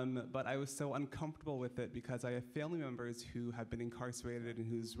 But I was so uncomfortable with it because I have family members who have been incarcerated and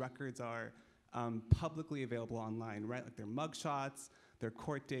whose records are publicly available online, right? Like their mugshots, their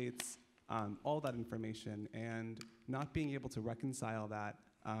court dates, all that information, and not being able to reconcile that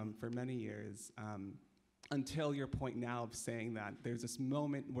for many years until your point now of saying that there's this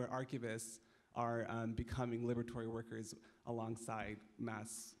moment where archivists are becoming liberatory workers alongside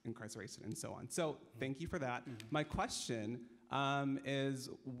mass incarceration and so on. So thank you for that. My question is,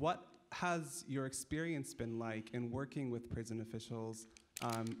 what has your experience been like in working with prison officials,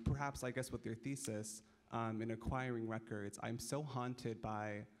 perhaps I guess with your thesis, in acquiring records, I'm so haunted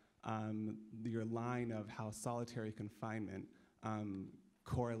by your line of how solitary confinement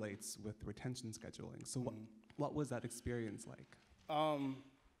correlates with retention scheduling. So what was that experience like?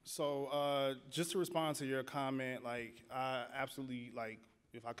 Just to respond to your comment, like, I absolutely, like,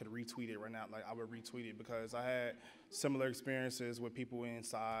 if I could retweet it right now, like, I would retweet it, because I had similar experiences with people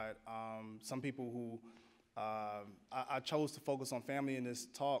inside. Some people who, I chose to focus on family in this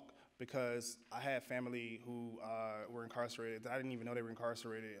talk because I had family who were incarcerated that I didn't even know they were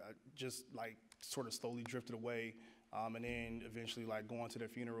incarcerated. I just, like, sort of slowly drifted away, and then eventually, like, going to their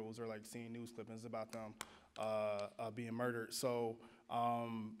funerals or, like, seeing news clippings about them being murdered. So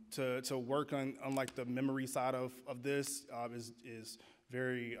to work on like the memory side of this is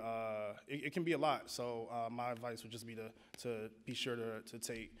very, it can be a lot. So my advice would just be to be sure to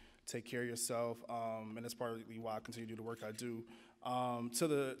take care of yourself, and that's partly why I continue to do the work I do. To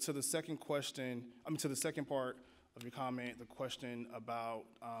the second question, to the second part of your comment, the question about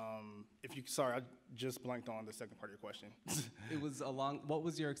sorry, I just blanked on the second part of your question. It was what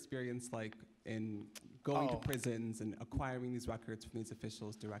was your experience like in going to prisons and acquiring these records from these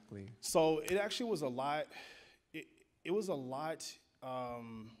officials directly? So it actually was a lot. It was a lot.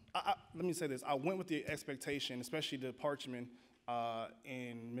 Let me say this. I went with the expectation, especially the Parchman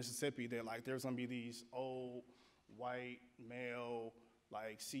in Mississippi, that like there's gonna be these old white male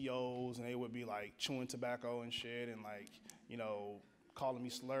like COs, and they would be like chewing tobacco and shit, and like, you know, calling me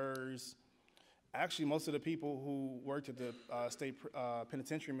slurs. Actually, most of the people who worked at the state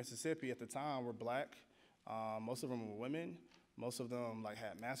penitentiary in Mississippi at the time were black. Most of them were women. Most of them like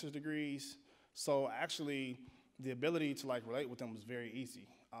had master's degrees. So actually, the ability to like relate with them was very easy,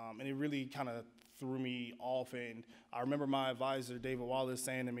 and it really kind of threw me off. And I remember my advisor, David Wallace,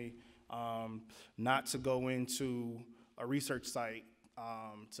 saying to me not to go into a research site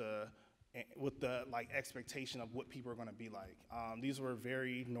with the like expectation of what people are going to be like. These were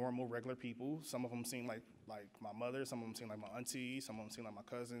very normal, regular people. Some of them seemed like my mother. Some of them seemed like my auntie. Some of them seemed like my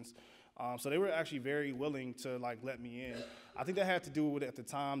cousins. So they were actually very willing to like let me in. I think that had to do with, at the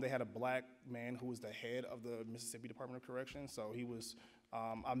time, they had a black man who was the head of the Mississippi Department of Corrections. So he was,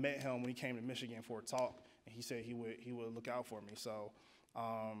 I met him when he came to Michigan for a talk, and he said he would look out for me. So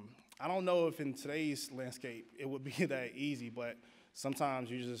I don't know if in today's landscape it would be that easy, but sometimes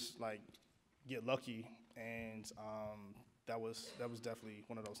you just like get lucky, and that was definitely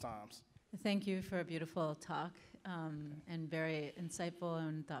one of those times. Thank you for a beautiful talk, and very insightful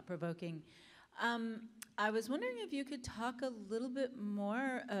and thought-provoking. I was wondering if you could talk a little bit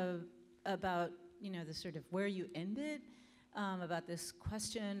more about, you know, the sort of where you ended, about this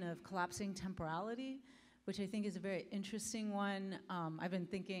question of collapsing temporality, which I think is a very interesting one. I've been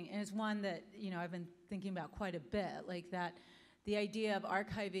thinking, and it's one that, you know, I've been thinking about quite a bit, like that the idea of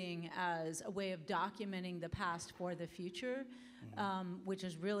archiving as a way of documenting the past for the future, which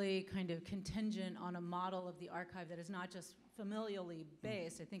is really kind of contingent on a model of the archive that is not just familially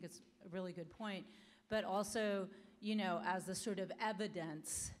based. I think it's a really good point, but also, you know, as the sort of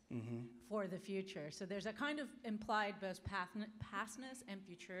evidence for the future. So there's a kind of implied both pastness and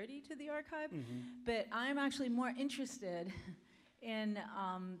futurity to the archive, but I'm actually more interested in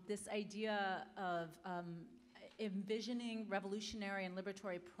this idea of envisioning revolutionary and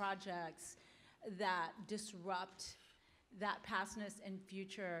liberatory projects that disrupt that pastness and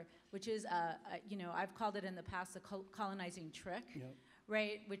future, which is, you know, I've called it in the past the colonizing trick,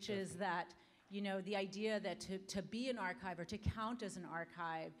 right? Which is that, you know, the idea that to be an archive or to count as an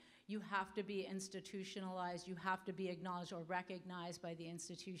archive, you have to be institutionalized, you have to be acknowledged or recognized by the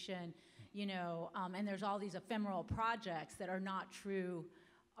institution, you know, and there's all these ephemeral projects that are not true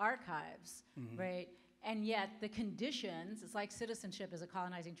archives, right? And yet the conditions, it's like citizenship is a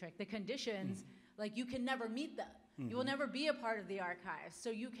colonizing trick, the conditions, like you can never meet them. You will never be a part of the archive,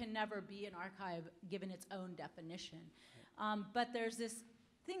 so you can never be an archive given its own definition. But there's this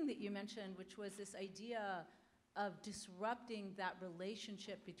thing that you mentioned, which was this idea of disrupting that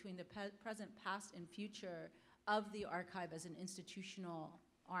relationship between the present, past, and future of the archive as an institutional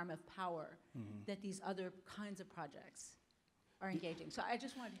arm of power that these other kinds of projects are engaging. So I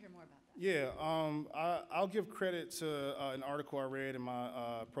just wanted to hear more about that. Yeah, I'll give credit to an article I read in my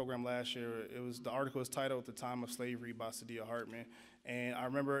program last year. The article was titled "The Time of Slavery" by Saidiya Hartman. And I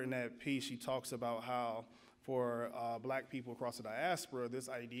remember in that piece, she talks about how for black people across the diaspora, this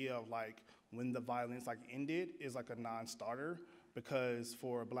idea of like when the violence like ended is like a non-starter, because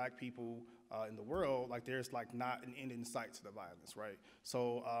for black people, in the world, like there's like not an end in sight to the violence, right?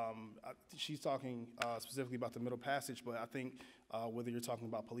 So she's talking specifically about the Middle Passage, but I think whether you're talking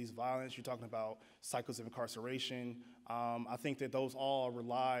about police violence, you're talking about cycles of incarceration, I think that those all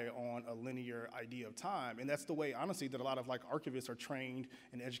rely on a linear idea of time. And that's the way, honestly, that a lot of like archivists are trained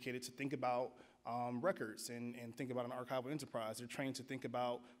and educated to think about records and think about an archival enterprise. They're trained to think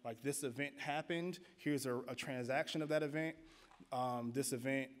about like this event happened, here's a transaction of that event, this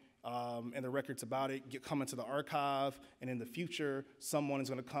event and the records about it come into the archive, and in the future, someone is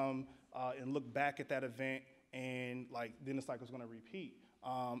gonna come and look back at that event, and like then the cycle's gonna repeat.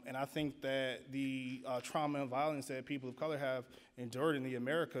 And I think that the trauma and violence that people of color have endured in the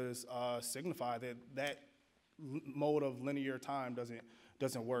Americas signify that mode of linear time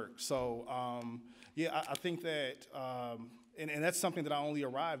doesn't work. So yeah, I think that, and that's something that I only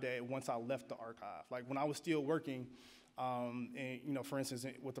arrived at once I left the archive. Like when I was still working, and you know, for instance,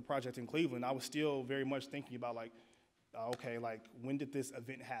 with the project in Cleveland, I was still very much thinking about like, okay, like when did this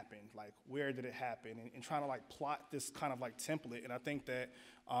event happen? Like where did it happen? And trying to like plot this kind of like template. And I think that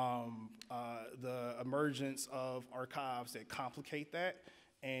the emergence of archives that complicate that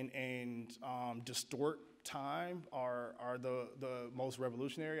and distort time are the most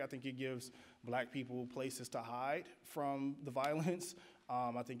revolutionary. I think it gives Black people places to hide from the violence.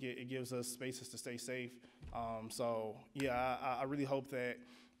 I think it gives us spaces to stay safe. So yeah, I really hope that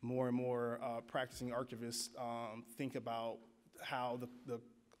more and more practicing archivists think about how the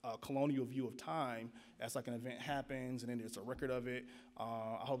colonial view of time as like an event happens and then there's a record of it.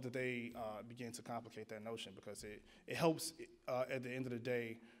 I hope that they begin to complicate that notion, because it helps at the end of the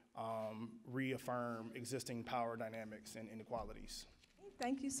day reaffirm existing power dynamics and inequalities.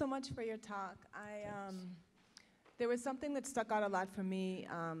 Thank you so much for your talk. There was something that stuck out a lot for me,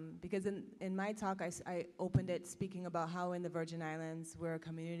 because in my talk, I opened it speaking about how in the Virgin Islands, we're a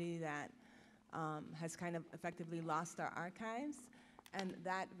community that has kind of effectively lost our archives, and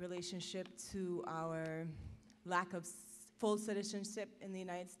that relationship to our lack of full citizenship in the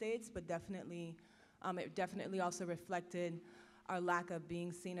United States, but definitely, it definitely also reflected our lack of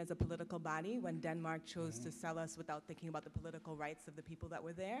being seen as a political body when Denmark chose to sell us without thinking about the political rights of the people that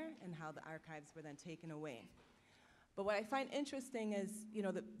were there and how the archives were then taken away. But what I find interesting is, you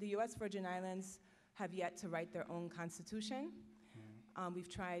know, the US Virgin Islands have yet to write their own constitution. We've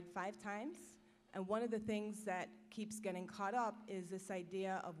tried 5 times. And one of the things that keeps getting caught up is this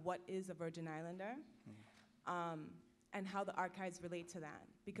idea of what is a Virgin Islander and how the archives relate to that.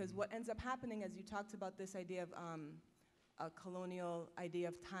 Because what ends up happening, as you talked about this idea of a colonial idea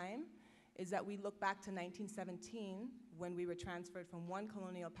of time, is that we look back to 1917 when we were transferred from one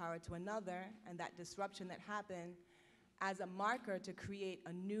colonial power to another, and that disruption that happened as a marker to create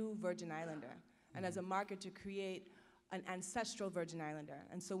a new Virgin Islander, and as a marker to create an ancestral Virgin Islander.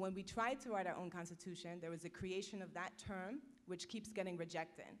 And so when we tried to write our own constitution, there was a creation of that term, which keeps getting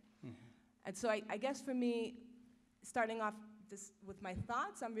rejected. And so I guess for me, starting off this with my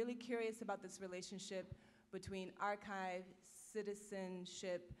thoughts, I'm really curious about this relationship between archive,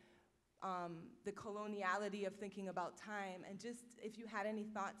 citizenship, the coloniality of thinking about time, and just if you had any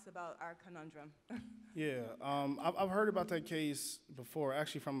thoughts about our conundrum. Yeah, I've heard about that case before,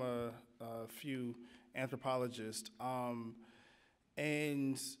 actually from a few anthropologists,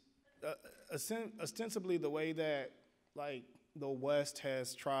 and ostensibly the way that like the West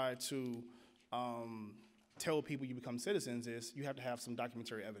has tried to tell people you become citizens is you have to have some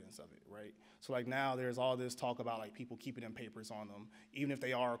documentary evidence of it, right? So like now there's all this talk about like people keeping them papers on them, even if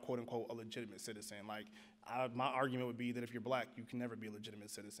they are quote unquote a legitimate citizen. Like my argument would be that if you're Black, you can never be a legitimate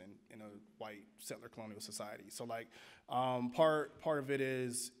citizen in a white settler colonial society. So like part of it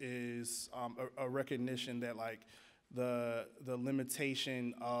is a recognition that like the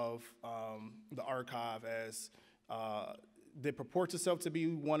limitation of the archive as that purports itself to be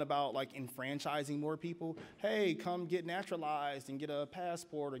one about like enfranchising more people. Hey, come get naturalized and get a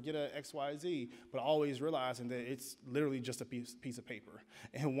passport or get a XYZ, but always realizing that it's literally just a piece of paper.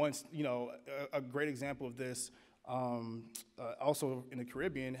 And once, you know, a great example of this also in the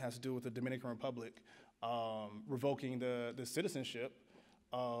Caribbean has to do with the Dominican Republic revoking the citizenship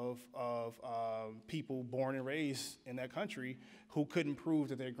of people born and raised in that country who couldn't prove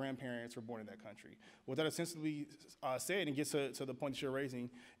that their grandparents were born in that country. What that essentially said, and gets to the point that you're raising,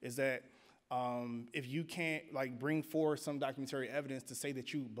 is that if you can't like bring forth some documentary evidence to say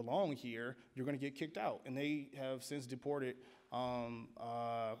that you belong here, you're going to get kicked out. And they have since deported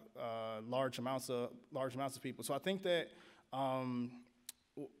large amounts of people. So I think that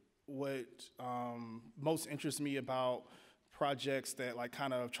what most interests me about projects that like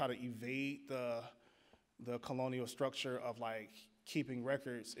kind of try to evade the colonial structure of like keeping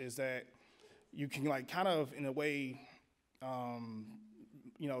records is that you can like kind of in a way,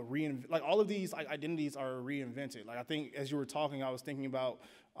 you know, like all of these like identities are reinvented. Like I think as you were talking, I was thinking about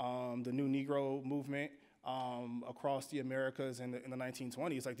the new Negro movement across the Americas in the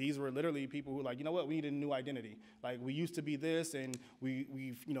 1920s. Like these were literally people who like, you know what, we need a new identity. Like we used to be this, and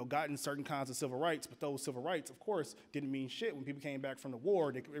we've you know gotten certain kinds of civil rights, but those civil rights, of course, didn't mean shit when people came back from the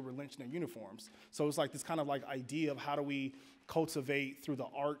war. They were lynched in their uniforms. So it's like this kind of like idea of how do we cultivate through the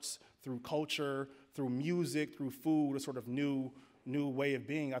arts, through culture, through music, through food, a sort of new way of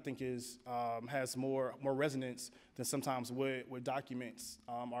being, I think is has more resonance than sometimes what documents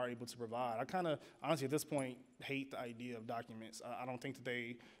are able to provide. I kind of, honestly, at this point, hate the idea of documents. I don't think that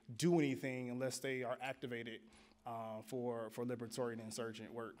they do anything unless they are activated for libertarian and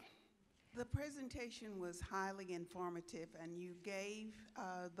insurgent work. The presentation was highly informative, and you gave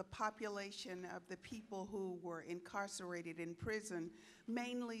the population of the people who were incarcerated in prison,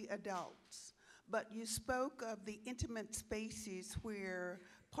 mainly adults. But you spoke of the intimate spaces where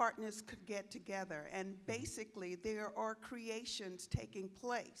partners could get together, and basically there are creations taking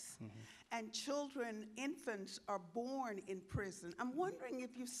place. And children, infants are born in prison. I'm wondering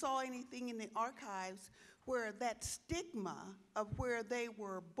if you saw anything in the archives where that stigma of where they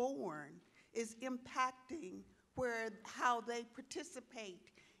were born is impacting how they participate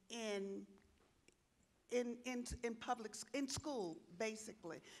in school,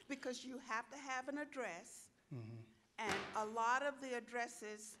 basically, because you have to have an address, and a lot of the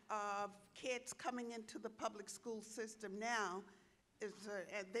addresses of kids coming into the public school system now is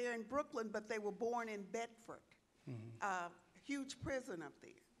they're in Brooklyn, but they were born in Bedford, huge prison up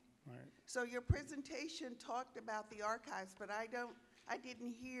there. Right. So your presentation talked about the archives, but I didn't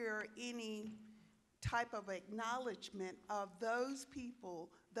hear any type of acknowledgement of those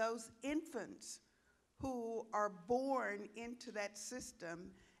people, those infants who are born into that system,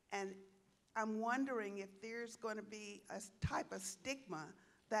 and I'm wondering if there's going to be a type of stigma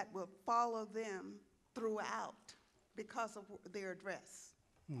that will follow them throughout because of their address.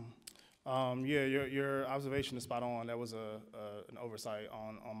 Yeah, your observation is spot on. That was an oversight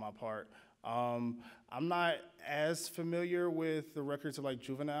on my part. I'm not as familiar with the records of like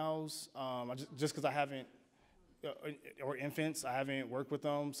juveniles, just because I haven't, or infants, I haven't worked with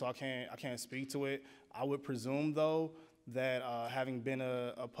them, so I can't speak to it. I would presume though that having been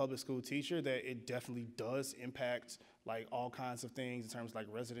a public school teacher, that it definitely does impact like all kinds of things in terms of like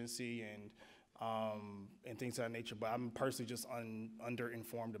residency and things of that nature. But I'm personally just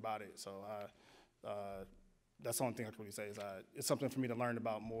under-informed about it, so that's the only thing I can really say is it's something for me to learn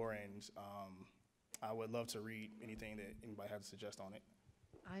about more, and I would love to read anything that anybody has to suggest on it.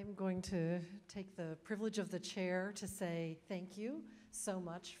 I'm going to take the privilege of the chair to say thank you so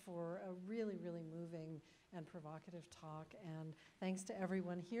much for a really, really moving and provocative talk, and thanks to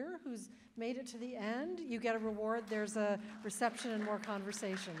everyone here who's made it to the end. You get a reward. There's a reception and more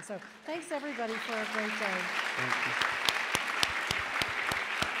conversation. So thanks everybody for a great day. Thank you.